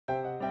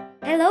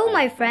Hello,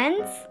 my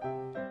friends.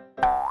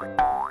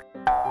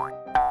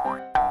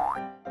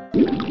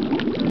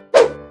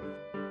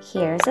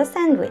 Here's a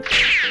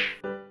sandwich.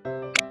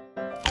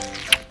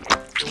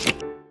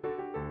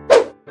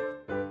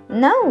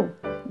 No,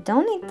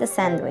 don't eat the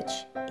sandwich.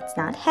 It's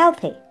not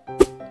healthy.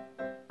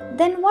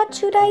 Then what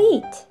should I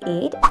eat?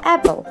 Eat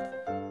apple.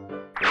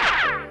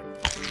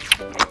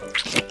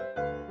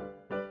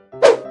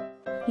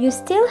 You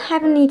still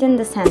haven't eaten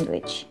the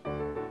sandwich.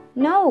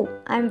 No,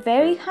 I'm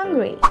very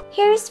hungry.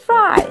 Here's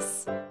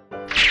fries.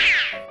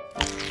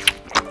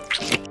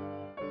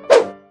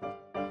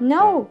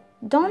 No,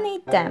 don't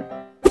eat them.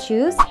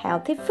 Choose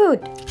healthy food.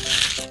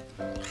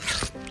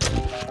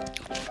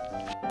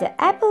 The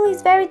apple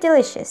is very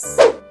delicious.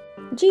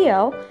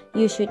 Gio,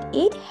 you should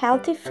eat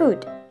healthy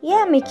food.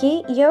 Yeah,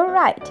 Mickey, you're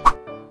right.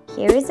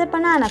 Here is a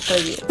banana for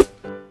you.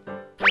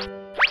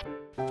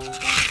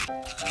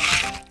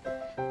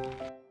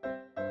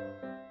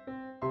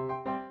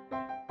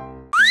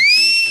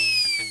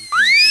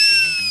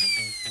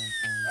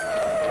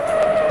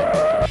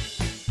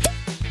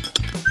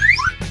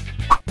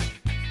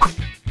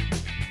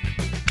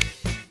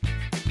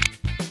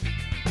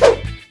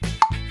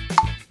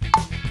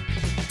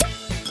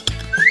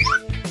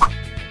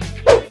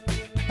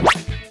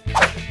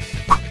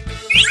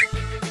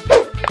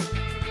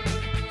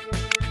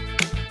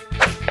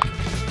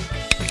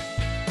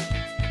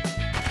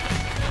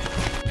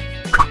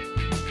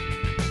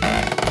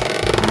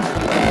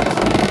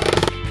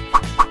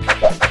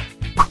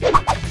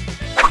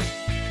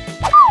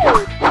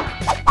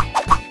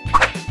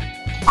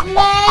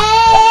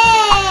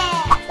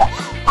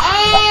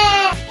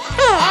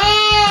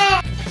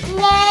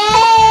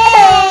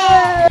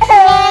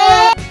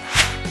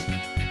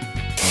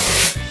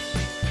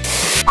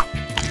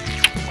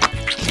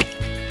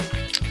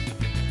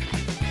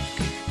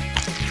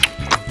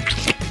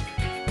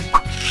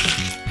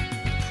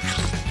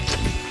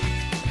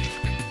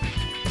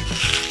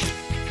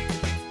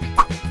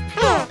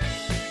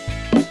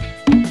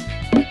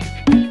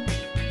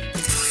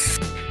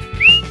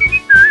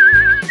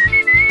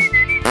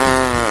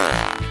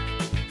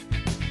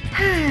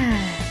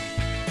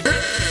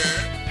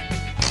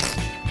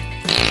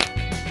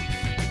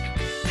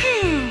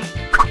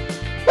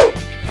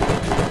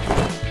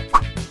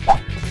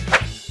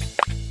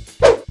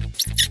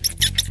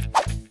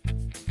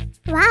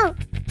 Wow!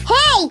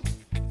 Hey!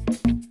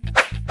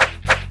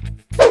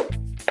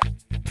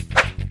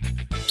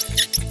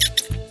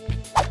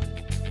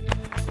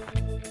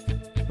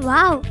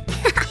 Wow!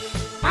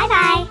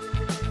 Bye-bye!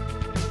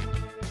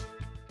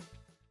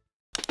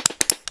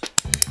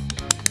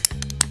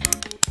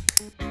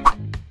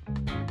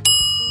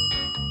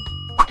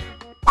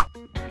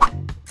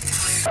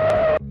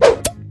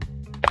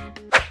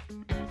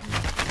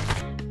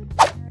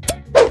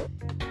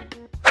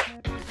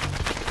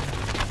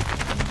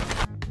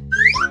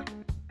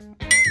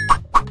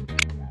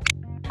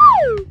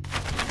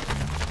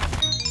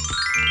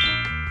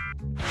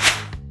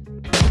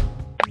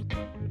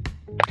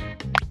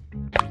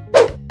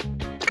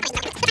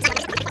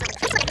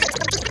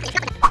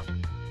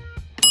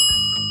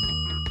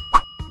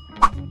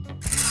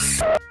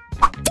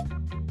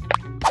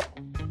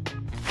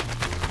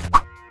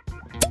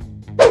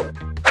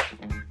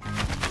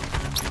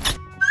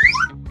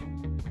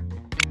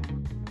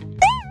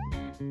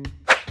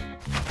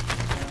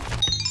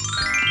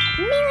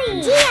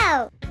 Millie!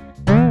 Gio!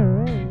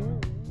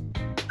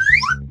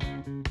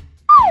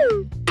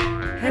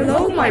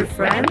 Hello, my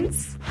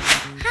friends.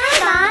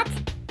 Hi, Bot!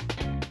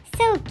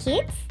 So,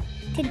 kids,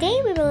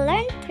 today we will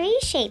learn 3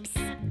 shapes: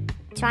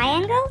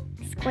 triangle,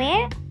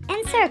 square,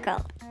 and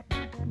circle.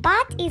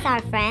 Bot is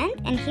our friend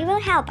and he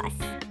will help us.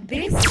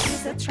 This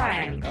is a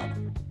triangle.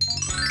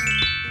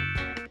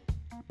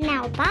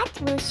 Now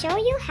Bot will show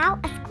you how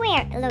a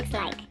square looks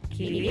like.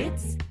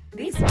 Kids,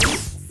 this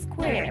is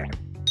square.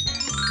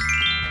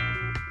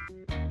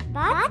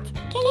 Bot,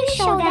 can you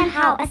show them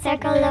how a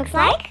circle looks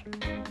like?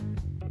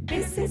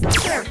 This is a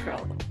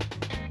circle.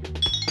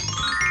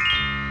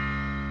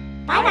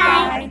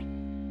 Bye-bye!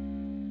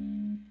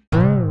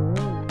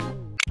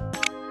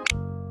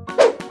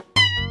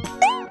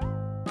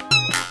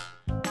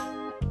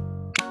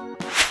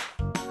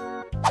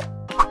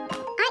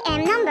 I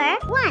am number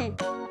 1.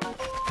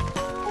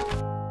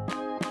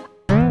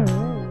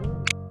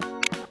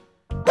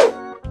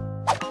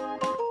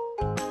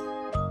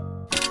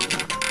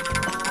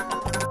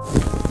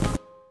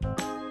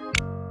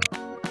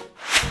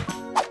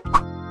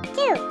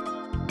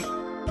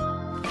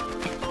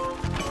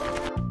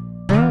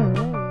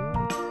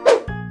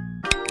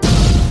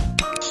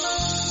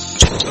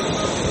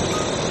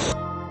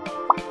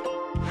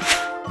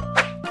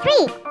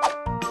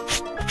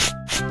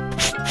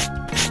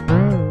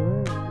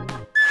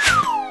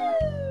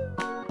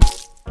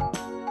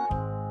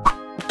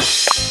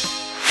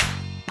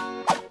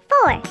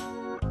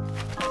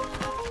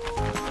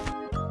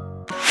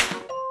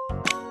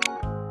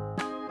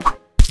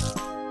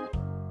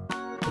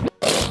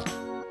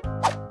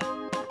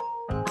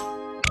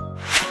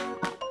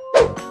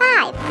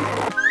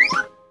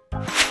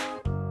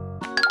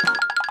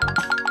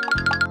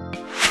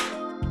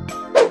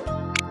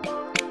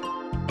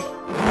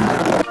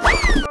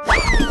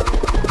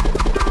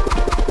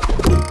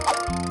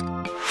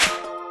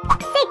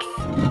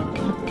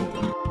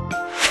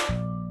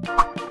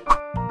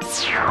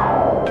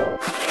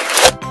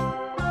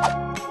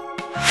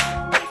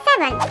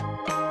 7.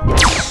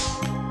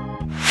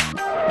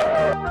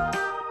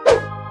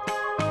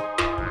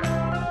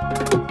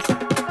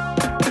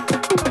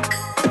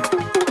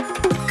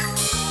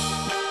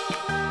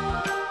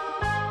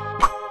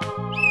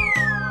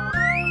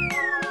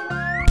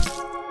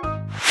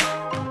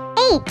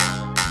 8.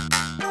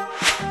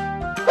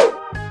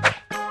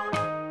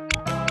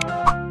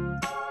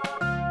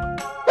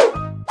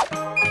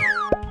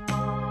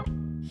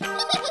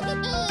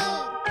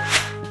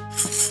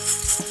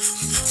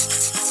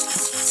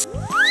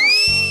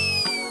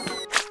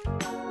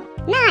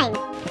 9.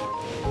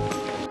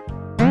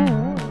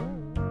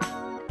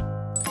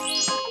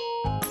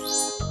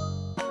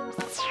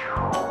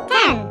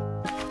 10.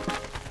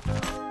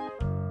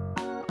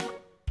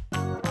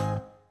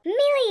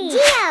 Millie!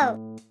 Geo!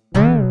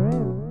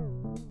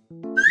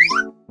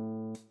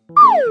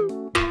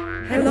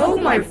 Hello,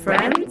 my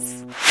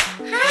friends.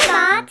 Hi,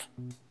 Bot!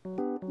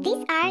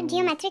 These are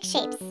geometric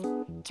shapes: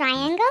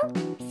 triangle,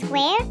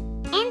 square,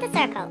 and a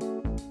circle.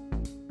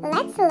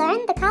 Let's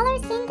learn the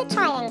colors in the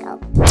triangle.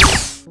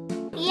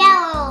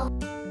 Yellow,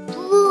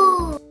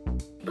 blue,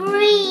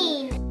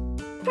 green,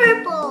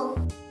 purple,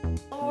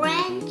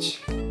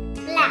 orange,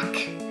 black,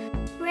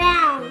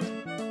 round,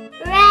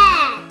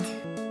 red.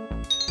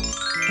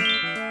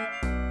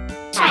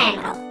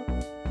 Triangle.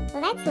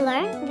 Let's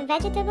learn the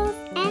vegetables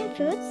and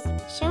fruits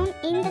shown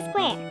in the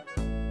square.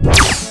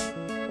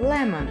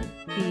 Lemon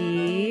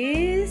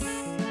is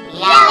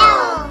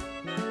Yellow,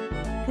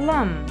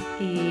 plum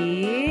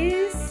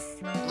is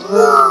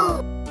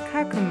blue,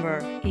 cucumber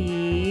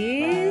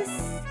is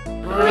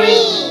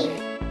green,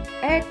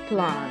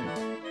 eggplant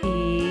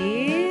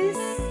is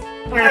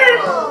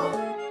purple,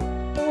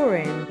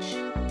 orange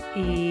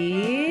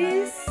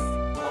is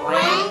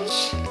orange,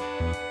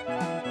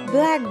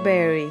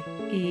 blackberry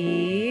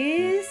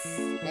is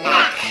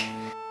black,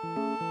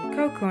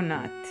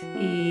 coconut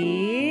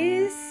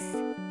is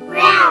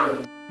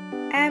brown,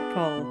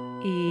 apple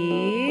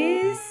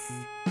is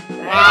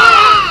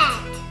red.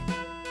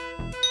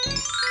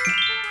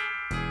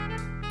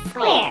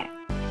 Square.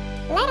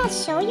 Let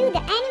us show you the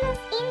animals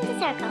in the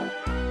circle.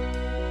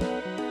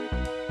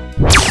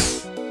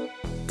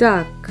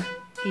 duck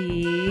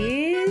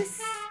is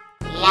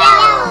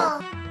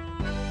Yellow,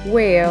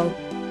 whale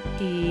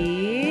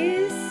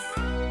is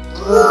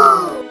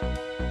blue,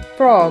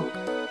 frog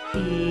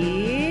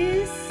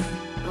is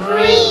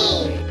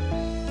green,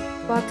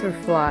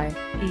 butterfly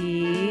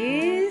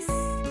is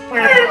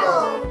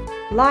purple,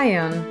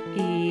 lion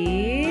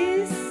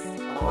is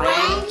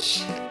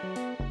orange,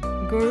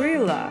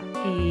 gorilla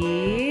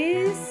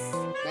is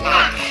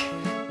black,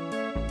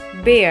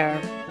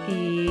 bear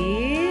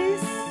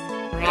is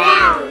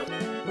brown,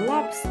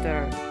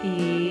 lobster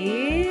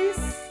is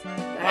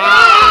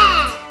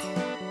red.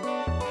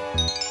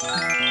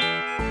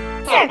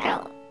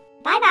 Circle.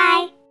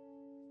 Bye-bye.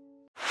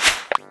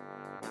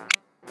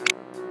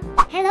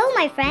 Hello,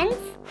 my friends.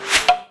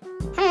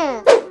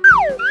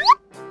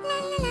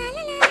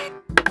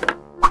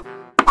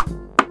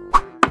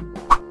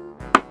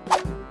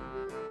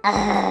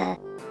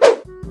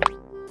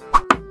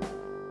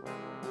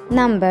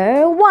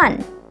 Number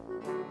 1.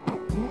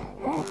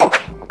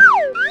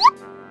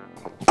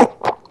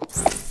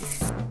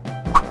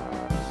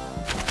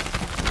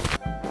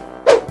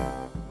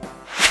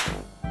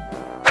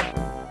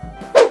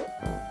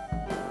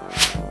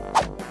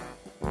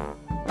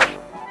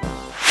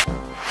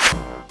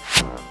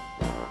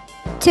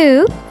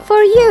 Two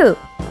for you.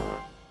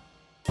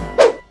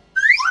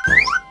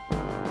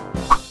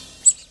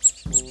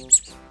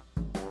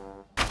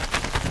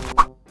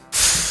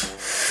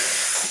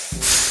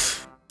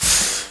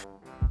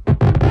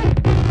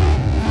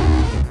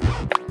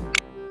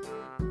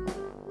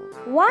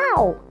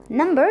 Wow!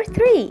 Number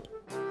 3.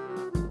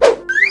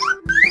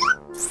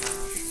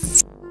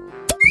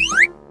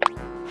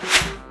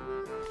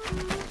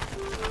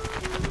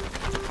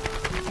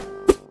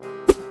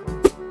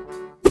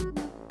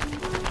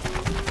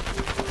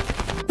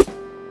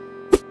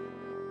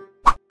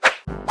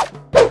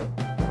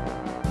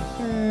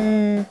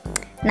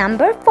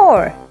 Number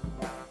 4.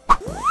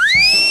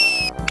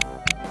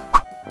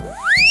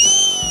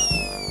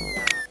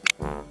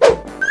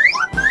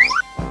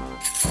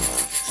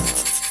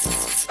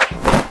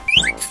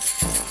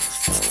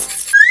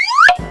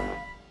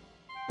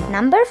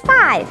 Number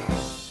 5.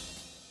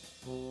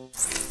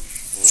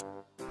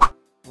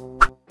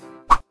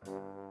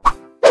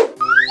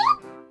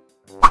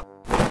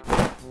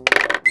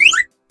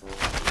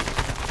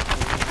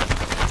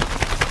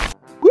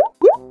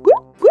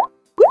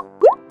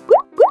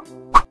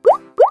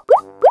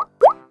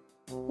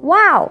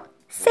 Wow!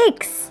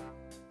 6.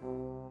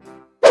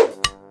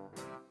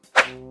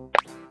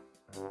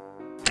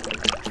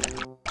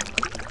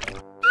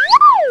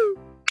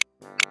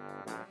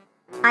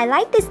 I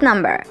like this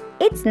number.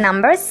 It's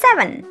number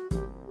 7.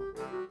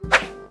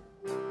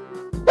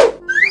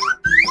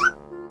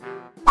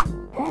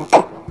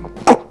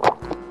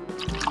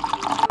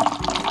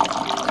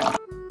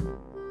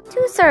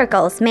 Two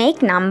circles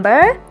make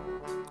number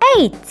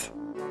 8.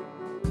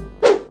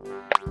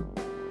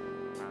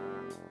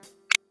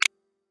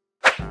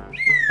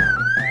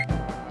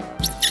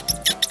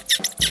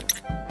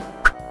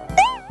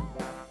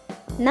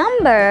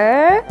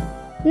 Number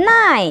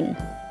 9.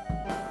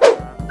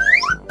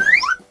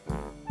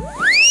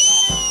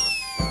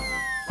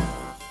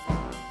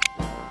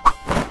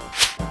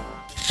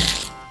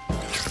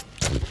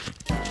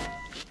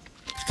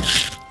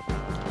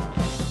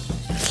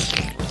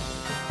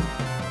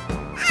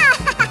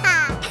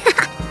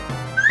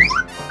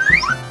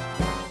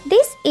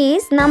 This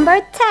is number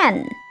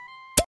 10.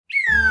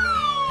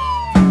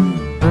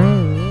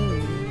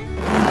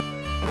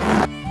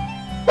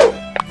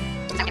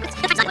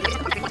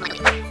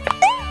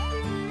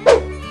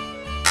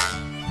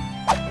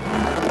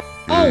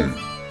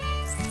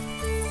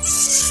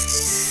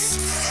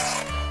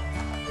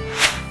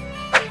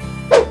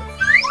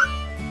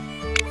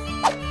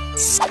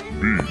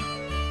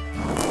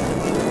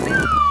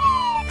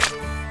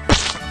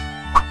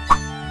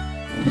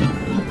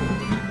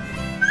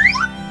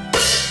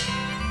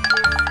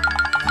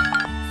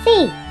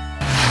 C.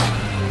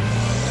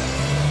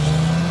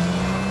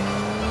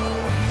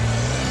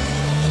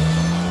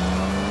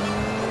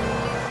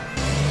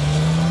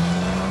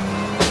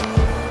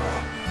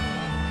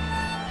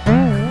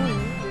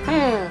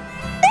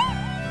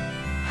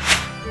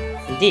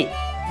 D.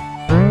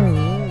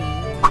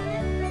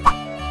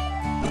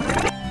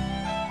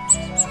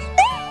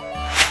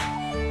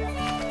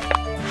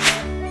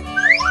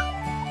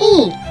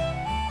 E.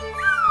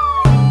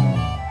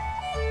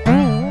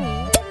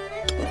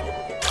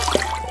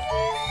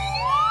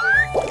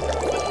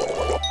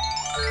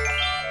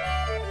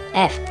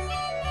 F.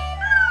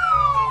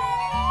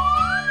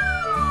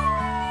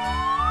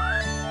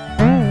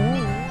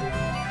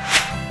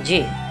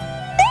 G.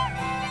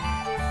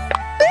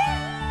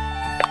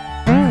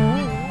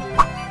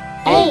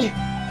 H.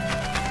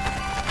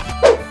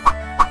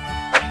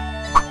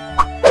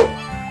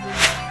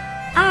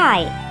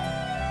 I.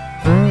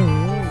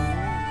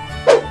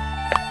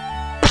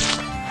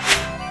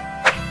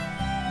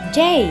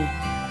 J.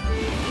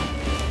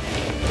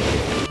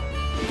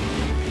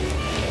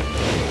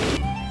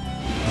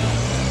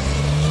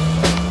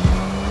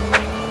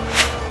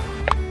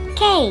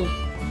 K.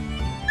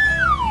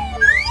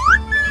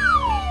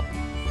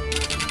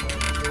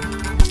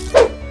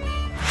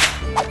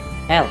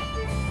 L.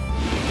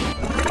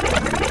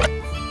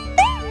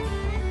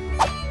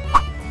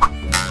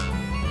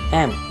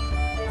 M.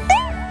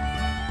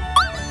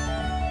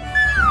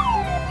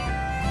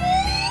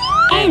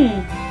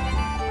 N.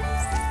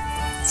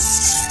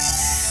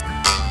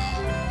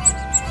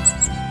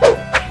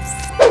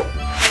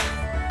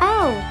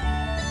 O.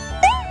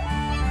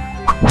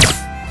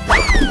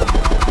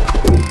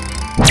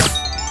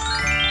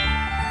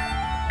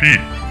 P.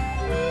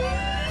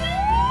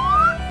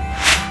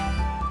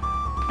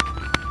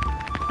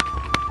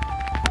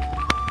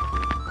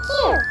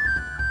 Q.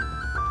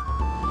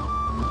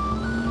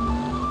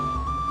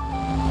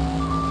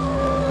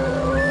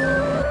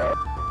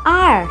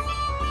 R.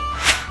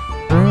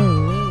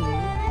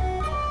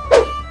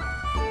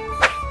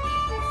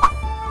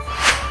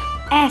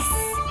 S.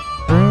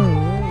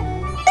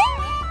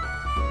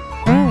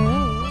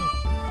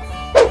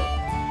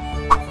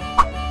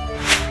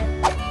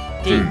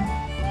 D.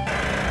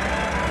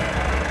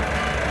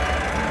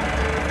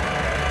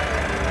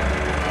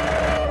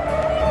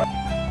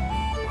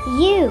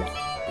 U.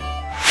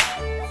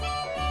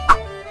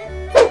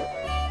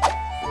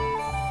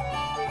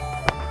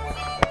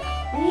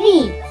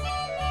 V.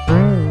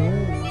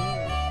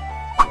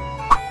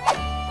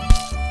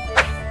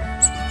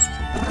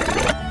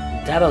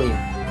 W.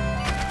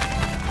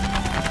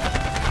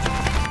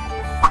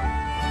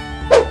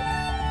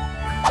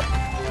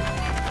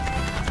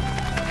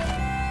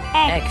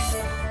 X.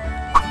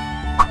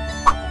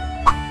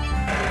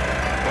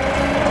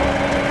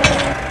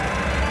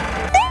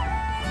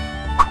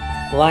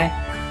 Y.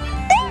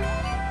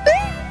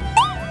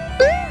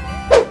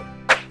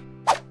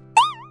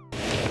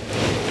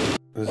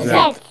 Z.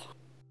 Z.